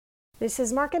This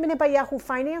is Market Minute by Yahoo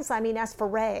Finance. I'm Ines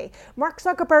Ferre. Mark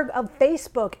Zuckerberg of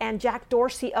Facebook and Jack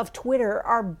Dorsey of Twitter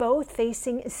are both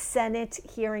facing Senate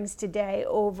hearings today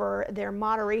over their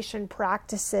moderation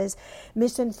practices,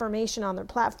 misinformation on their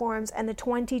platforms, and the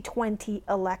 2020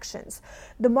 elections.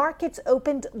 The markets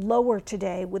opened lower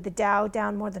today, with the Dow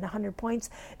down more than 100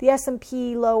 points, the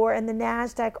S&P lower, and the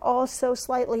Nasdaq also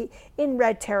slightly in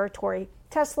red territory.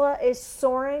 Tesla is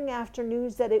soaring after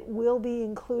news that it will be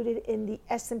included in the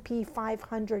S&P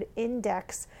 500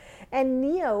 index. And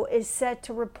NIO is set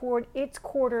to report its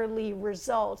quarterly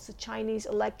results. The Chinese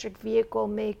electric vehicle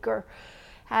maker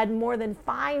had more than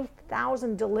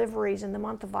 5,000 deliveries in the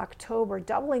month of October,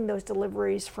 doubling those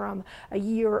deliveries from a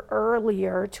year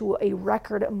earlier to a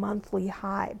record monthly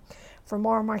high. For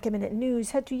more Market Minute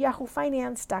news, head to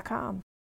yahoofinance.com.